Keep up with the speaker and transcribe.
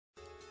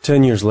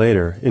10 years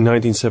later, in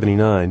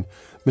 1979,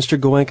 Mr.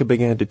 Goenka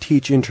began to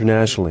teach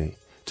internationally,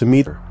 to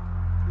meet her.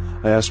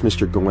 I asked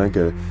Mr.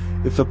 Goenka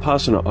if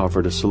vipassana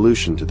offered a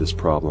solution to this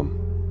problem.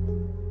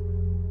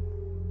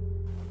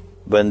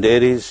 When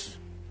there is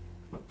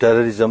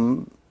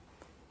terrorism,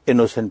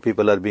 innocent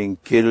people are being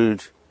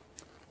killed,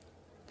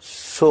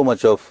 so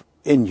much of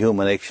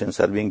inhuman actions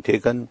are being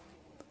taken,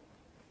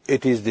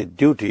 it is the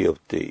duty of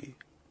the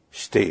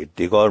state,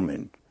 the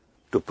government,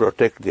 to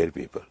protect their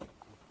people.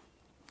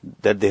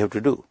 That they have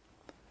to do.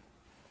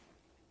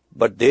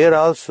 But there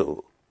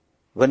also,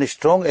 when a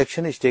strong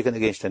action is taken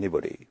against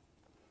anybody,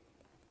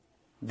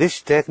 this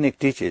technique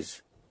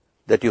teaches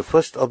that you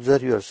first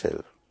observe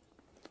yourself.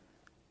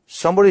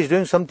 Somebody is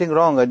doing something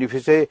wrong, and if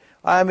you say,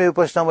 I am a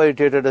vipassana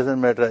meditator, doesn't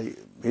matter,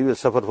 he will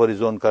suffer for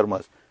his own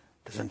karmas,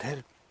 doesn't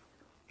help.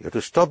 You have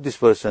to stop this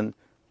person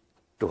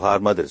to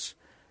harm others.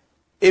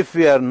 If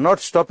we are not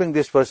stopping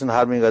this person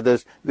harming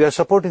others, we are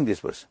supporting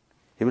this person.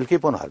 He will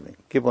keep on harming,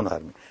 keep on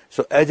harming.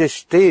 So as a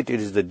state, it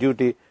is the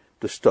duty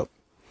to stop.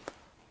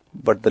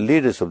 But the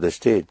leaders of the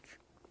state,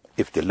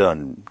 if they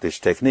learn this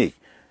technique,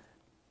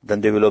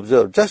 then they will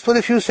observe, just for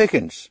a few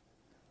seconds,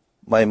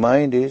 my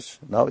mind is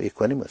now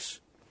equanimous.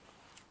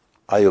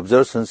 I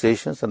observe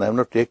sensations and I am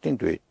not reacting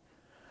to it.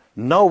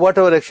 Now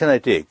whatever action I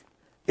take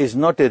is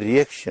not a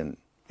reaction,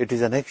 it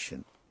is an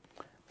action.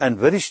 And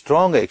very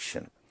strong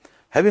action.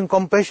 Having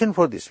compassion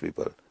for these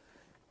people.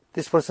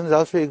 This person is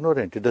also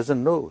ignorant, he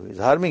doesn't know. He is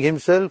harming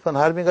himself and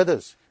harming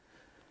others.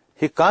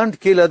 He can't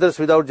kill others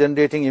without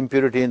generating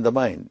impurity in the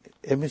mind.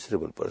 A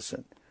miserable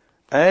person.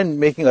 And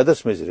making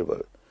others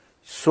miserable.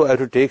 So I have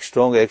to take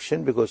strong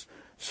action because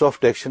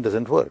soft action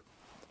doesn't work.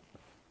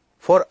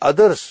 For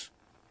others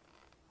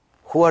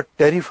who are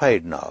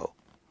terrified now,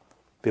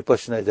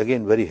 vipassana is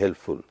again very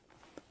helpful.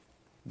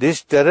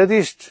 These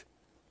terrorists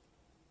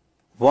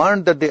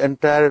want that the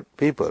entire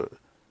people,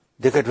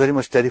 they get very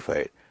much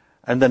terrified.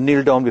 And then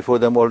kneel down before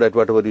them, all right,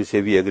 whatever you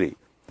say, we agree.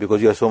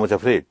 Because you are so much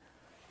afraid.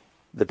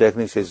 The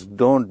technique says,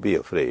 don't be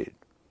afraid.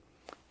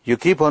 You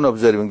keep on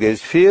observing there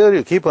is fear,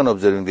 you keep on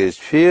observing there is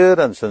fear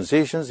and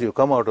sensations, you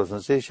come out of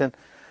sensation,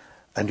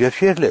 and you are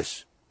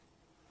fearless.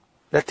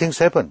 Let things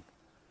happen.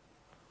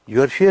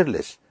 You are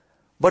fearless.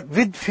 But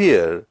with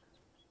fear,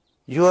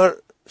 you are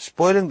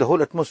spoiling the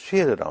whole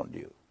atmosphere around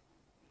you.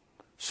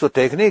 So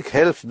technique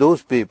helps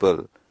those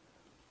people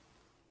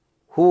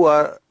who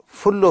are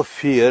full of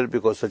fear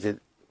because such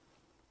an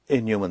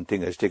inhuman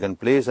thing has taken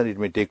place and it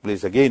may take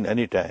place again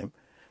any time.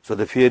 So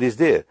the fear is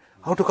there.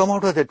 How to come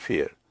out of that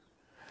fear?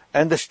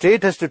 And the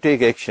state has to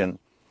take action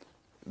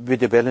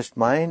with a balanced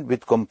mind,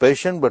 with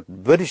compassion, but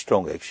very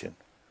strong action.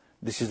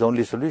 This is the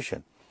only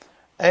solution.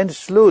 And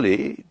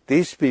slowly,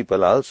 these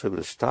people also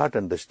will start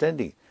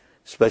understanding,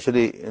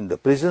 especially in the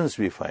prisons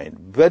we find,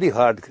 very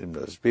hard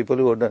criminals, people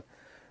who have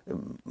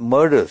done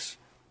murders,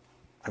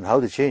 and how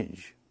they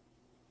change.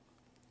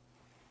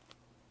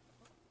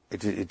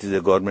 It is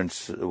a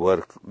government's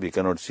work, we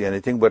cannot see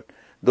anything, but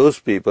those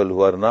people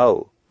who are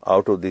now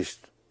out of these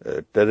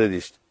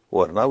terrorists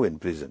who are now in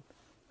prison,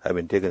 have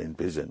been taken in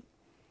prison,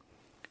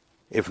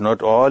 if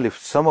not all, if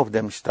some of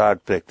them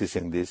start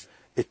practicing this,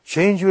 a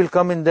change will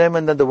come in them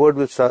and then the word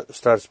will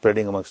start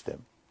spreading amongst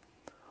them.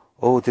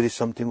 Oh, there is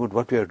something good,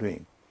 what we are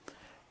doing.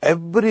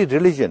 Every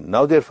religion,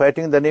 now they are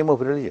fighting in the name of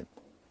religion.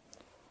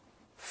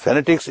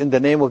 Fanatics in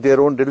the name of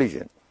their own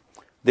religion.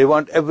 They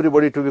want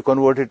everybody to be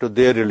converted to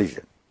their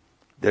religion.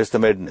 That's the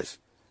madness.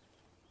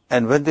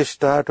 And when they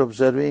start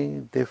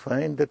observing, they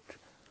find that,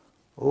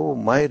 oh,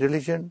 my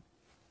religion,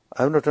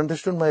 I have not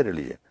understood my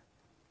religion.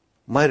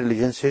 My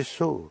religion says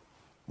so.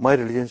 My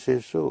religion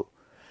says so.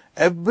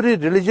 Every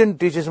religion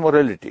teaches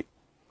morality.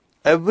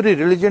 Every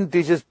religion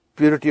teaches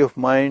purity of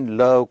mind,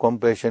 love,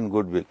 compassion,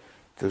 goodwill.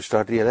 They will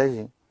start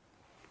realizing.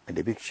 And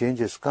a big change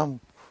has come.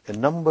 A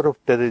number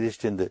of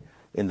terrorists in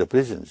the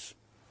prisons.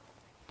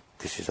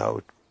 This is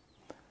how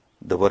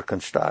the work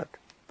can start.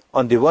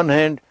 On the one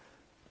hand,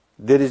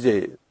 there is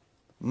a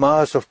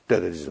mass of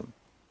terrorism.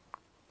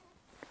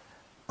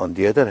 On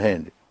the other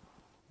hand,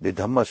 the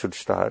Dhamma should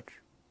start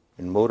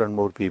in more and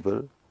more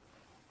people,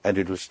 and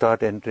it will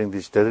start entering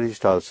these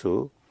terrorists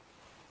also,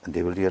 and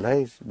they will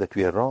realize that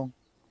we are wrong.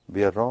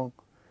 We are wrong.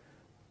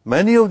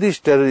 Many of these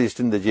terrorists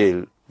in the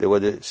jail, there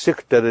was a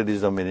Sikh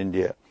terrorism in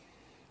India,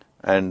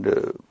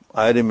 and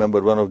I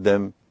remember one of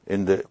them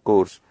in the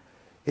course,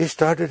 he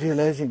started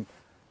realizing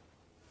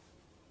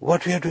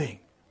what we are doing.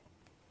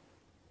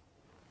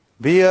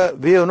 We have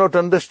not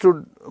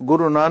understood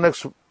Guru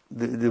Nanak's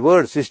the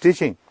words, his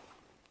teaching,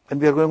 and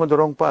we are going on the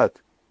wrong path.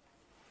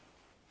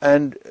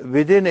 And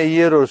within a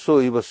year or so,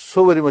 he was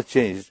so very much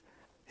changed.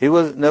 He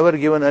was never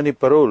given any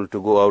parole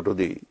to go out of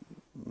the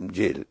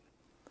jail.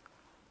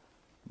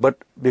 But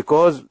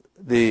because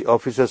the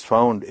officers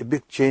found a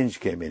big change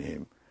came in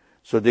him,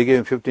 so they gave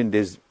him 15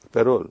 days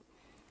parole.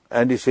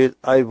 And he said,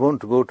 I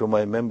won't go to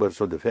my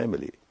members of the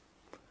family.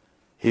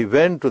 He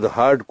went to the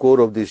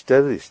hardcore of these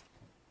terrorists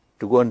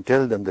to go and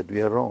tell them that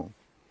we are wrong.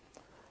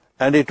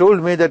 And he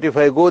told me that if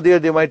I go there,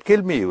 they might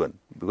kill me even.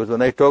 Because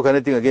when I talk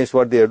anything against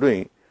what they are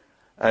doing,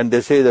 and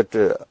they say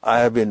that I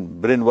have been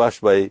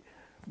brainwashed by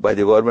by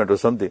the government or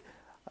something,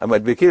 I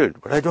might be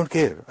killed, but I don't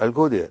care. I'll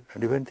go there.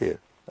 And he went there,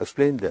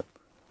 explained them.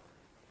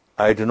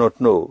 I do not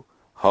know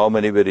how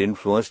many were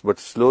influenced, but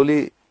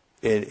slowly,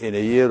 in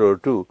a year or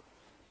two,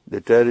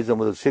 the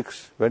terrorism of the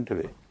Sikhs went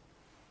away.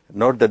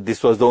 Not that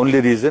this was the only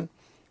reason,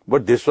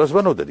 but this was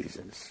one of the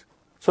reasons.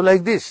 So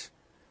like this,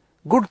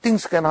 good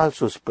things can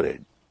also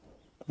spread.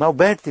 Now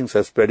bad things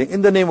are spreading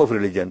in the name of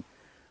religion.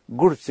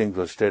 Good things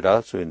will spread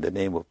also in the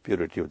name of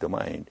purity of the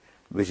mind,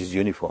 which is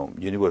uniform,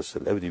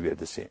 universal, everywhere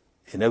the same,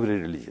 in every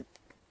religion.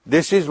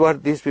 This is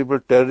what these people,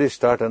 terrorists,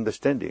 start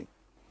understanding.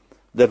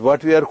 That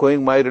what we are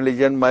calling my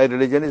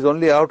religion is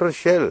only outer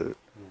shell.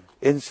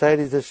 Inside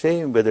is the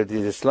same, whether it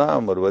is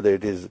Islam or whether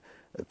it is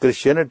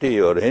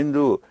Christianity or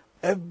Hindu.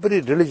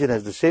 Every religion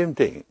has the same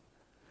thing.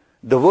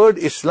 The word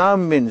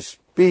Islam means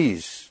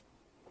peace.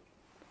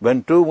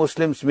 When two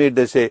Muslims meet,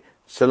 they say,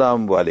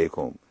 Salam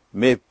Walaikum,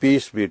 may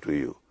peace be to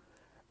you.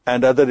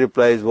 And other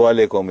replies,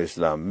 Walaikum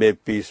Islam, may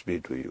peace be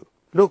to you.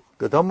 Look,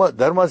 the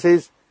Dharma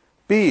says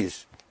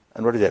peace.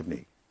 And what is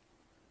happening?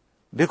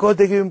 Because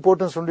they give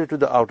importance only to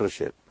the outer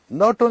shell.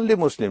 Not only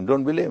Muslim,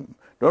 don't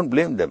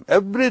blame them.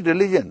 Every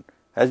religion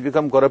has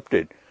become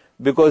corrupted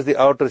because the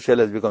outer shell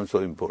has become so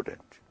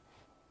important.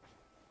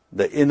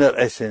 The inner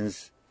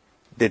essence,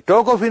 they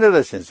talk of inner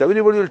essence.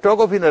 Everybody will talk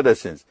of inner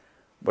essence,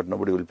 but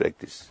nobody will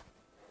practice.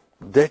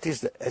 That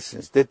is the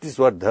essence. That is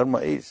what Dharma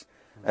is.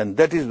 And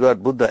that is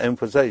what Buddha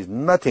emphasized.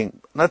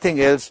 Nothing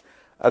else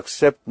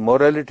except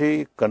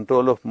morality,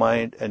 control of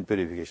mind, and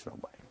purification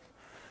of mind.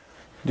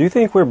 Do you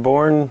think we're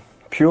born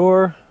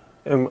pure?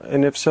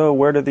 And if so,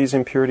 where do these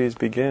impurities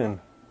begin?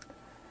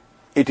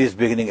 It is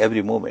beginning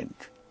every moment.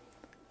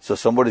 So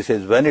somebody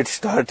says, when it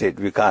started,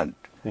 we can't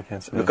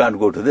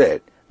go to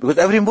that. Because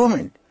every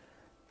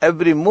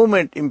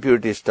moment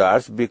impurity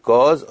starts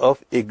because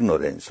of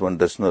ignorance. One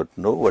does not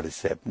know what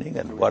is happening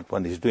and what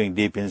one is doing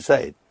deep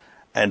inside.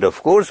 And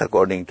of course,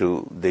 according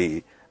to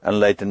the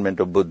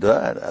enlightenment of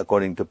Buddha, and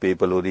according to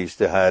people who reach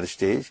the higher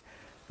stage,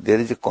 there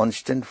is a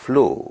constant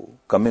flow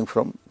coming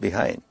from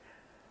behind.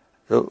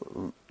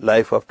 So,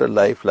 life after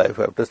life,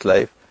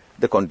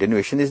 the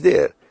continuation is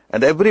there.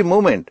 And every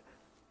moment,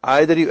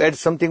 either you add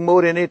something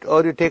more in it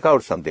or you take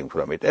out something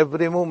from it.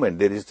 Every moment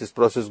there is this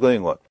process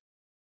going on.